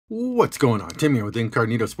What's going on? Tim here with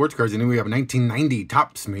In-Card-Neeto Sports Cards, and we have 1990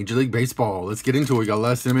 Topps Major League Baseball. Let's get into it. We got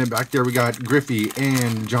less than a minute back there. We got Griffey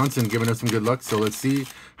and Johnson giving us some good luck, so let's see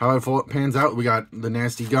how it pans out. We got the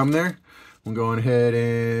nasty gum there. We'll go ahead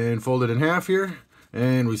and fold it in half here.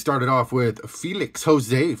 And we started off with Felix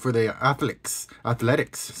Jose for the Athletics.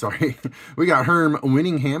 Sorry. We got Herm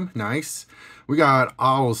Winningham. Nice. We got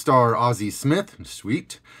All-Star Ozzie Smith.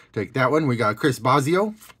 Sweet. Take that one. We got Chris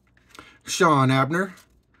Bosio. Sean Abner.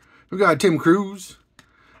 We got Tim Cruz,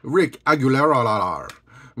 Rick Aguilar.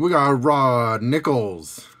 We got Rod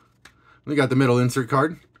Nichols. We got the middle insert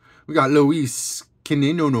card. We got Luis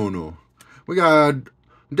Quinono. We got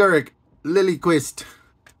Derek Lilliquist.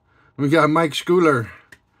 We got Mike Schooler.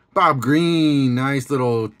 Bob Green. Nice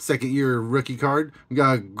little second-year rookie card. We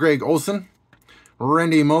got Greg Olson.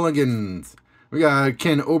 Randy Mulligans. We got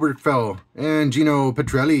Ken Oberfell and Gino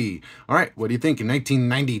Petrelli. All right, what do you think in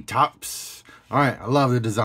 1990 Topps? All right, I love the design.